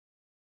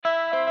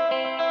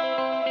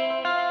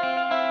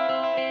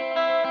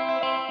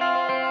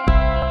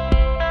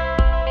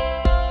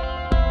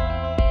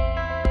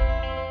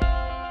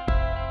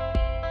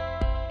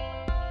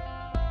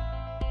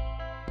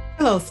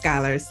Hello,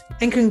 scholars,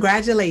 and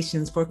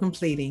congratulations for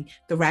completing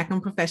the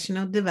Rackham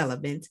Professional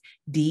Development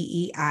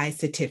DEI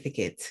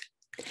certificate.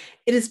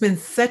 It has been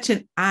such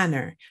an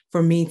honor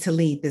for me to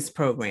lead this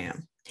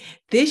program.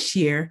 This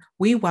year,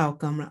 we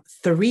welcome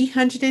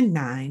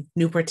 309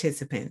 new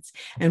participants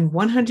and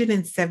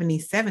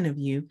 177 of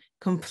you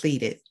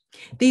completed.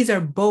 These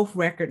are both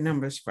record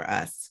numbers for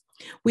us.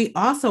 We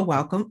also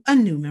welcome a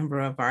new member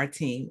of our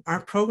team, our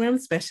program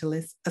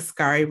specialist,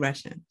 Askari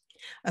Russian.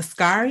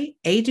 Askari,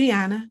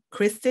 Adriana,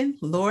 Kristen,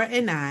 Laura,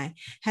 and I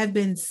have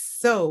been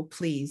so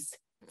pleased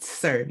to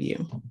serve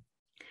you.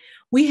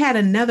 We had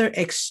another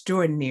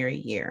extraordinary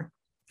year.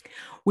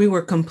 We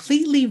were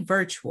completely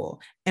virtual,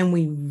 and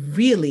we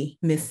really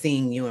miss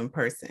seeing you in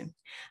person.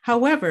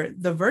 However,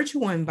 the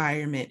virtual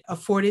environment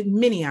afforded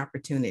many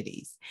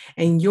opportunities,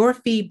 and your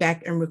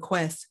feedback and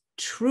requests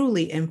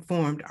truly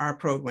informed our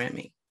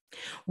programming.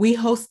 We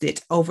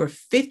hosted over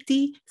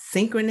 50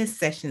 synchronous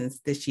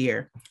sessions this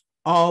year,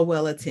 all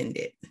well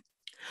attended.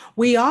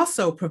 We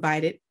also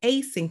provided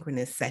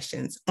asynchronous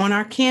sessions on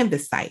our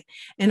Canvas site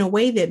in a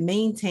way that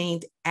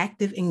maintained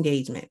active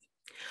engagement.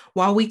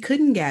 While we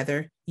couldn't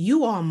gather,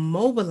 you all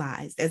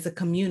mobilized as a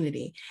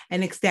community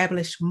and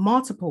established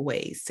multiple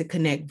ways to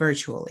connect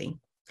virtually.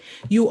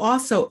 You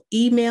also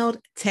emailed,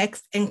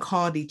 texted, and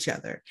called each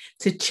other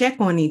to check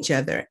on each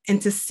other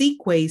and to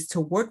seek ways to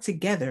work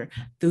together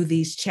through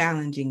these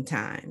challenging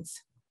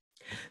times.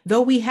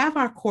 Though we have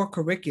our core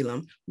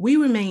curriculum, we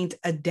remained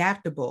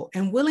adaptable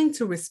and willing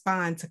to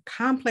respond to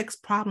complex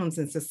problems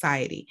in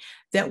society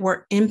that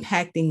were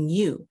impacting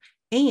you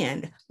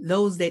and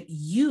those that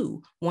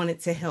you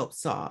wanted to help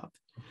solve.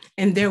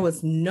 And there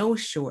was no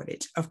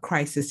shortage of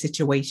crisis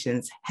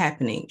situations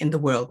happening in the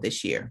world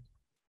this year.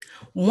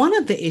 One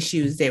of the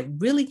issues that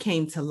really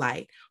came to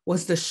light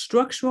was the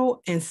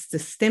structural and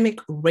systemic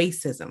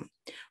racism,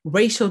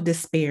 racial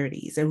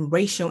disparities, and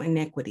racial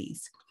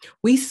inequities.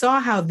 We saw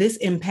how this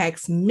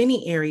impacts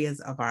many areas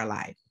of our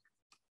life: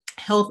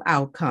 health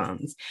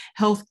outcomes,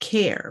 health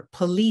care,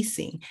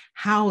 policing,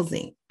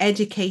 housing,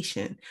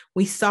 education.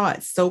 We saw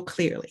it so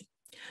clearly.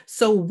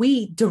 So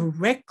we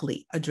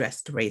directly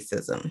addressed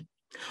racism.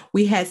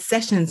 We had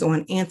sessions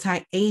on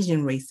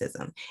anti-Asian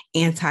racism,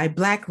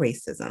 anti-Black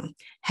racism,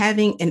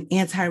 having an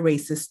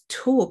anti-racist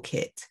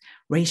toolkit,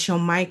 racial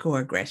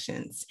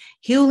microaggressions,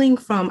 healing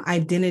from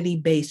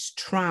identity-based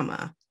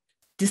trauma,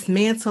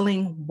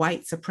 dismantling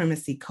white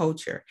supremacy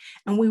culture.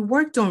 And we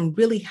worked on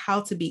really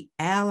how to be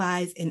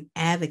allies and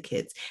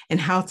advocates and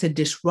how to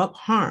disrupt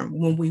harm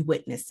when we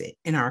witness it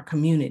in our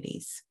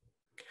communities.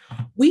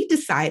 We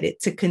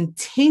decided to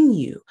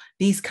continue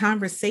these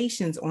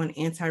conversations on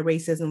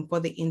anti-racism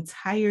for the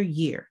entire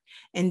year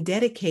and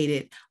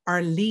dedicated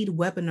our lead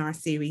webinar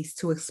series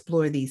to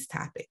explore these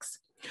topics.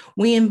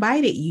 We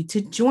invited you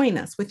to join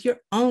us with your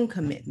own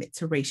commitment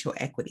to racial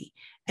equity,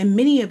 and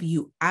many of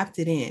you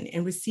opted in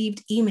and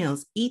received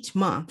emails each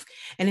month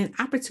and an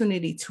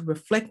opportunity to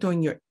reflect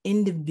on your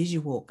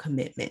individual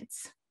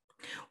commitments.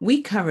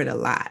 We covered a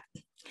lot.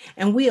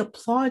 And we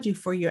applaud you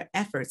for your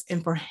efforts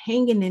and for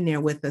hanging in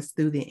there with us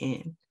through the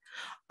end.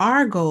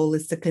 Our goal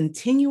is to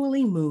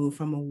continually move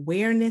from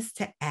awareness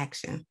to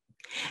action.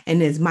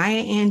 And as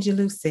Maya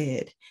Angelou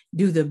said,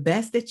 do the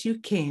best that you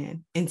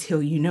can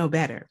until you know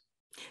better.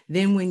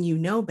 Then when you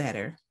know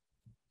better,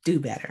 do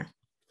better.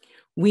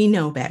 We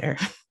know better.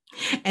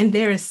 And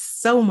there is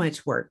so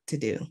much work to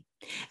do.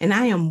 And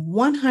I am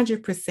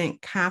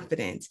 100%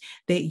 confident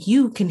that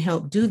you can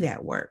help do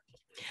that work.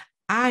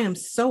 I am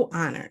so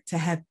honored to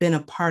have been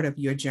a part of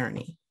your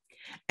journey.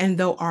 And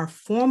though our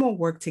formal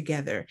work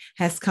together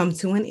has come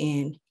to an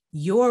end,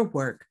 your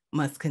work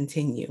must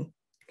continue.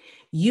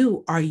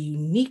 You are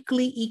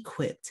uniquely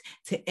equipped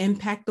to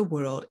impact the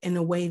world in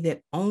a way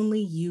that only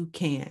you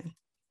can.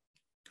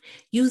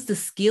 Use the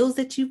skills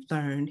that you've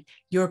learned,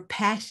 your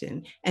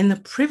passion, and the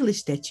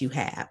privilege that you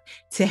have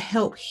to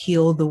help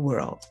heal the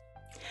world.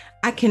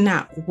 I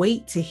cannot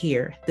wait to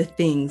hear the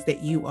things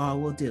that you all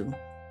will do.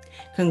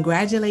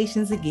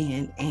 Congratulations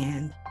again,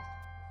 and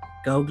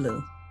go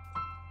Blue.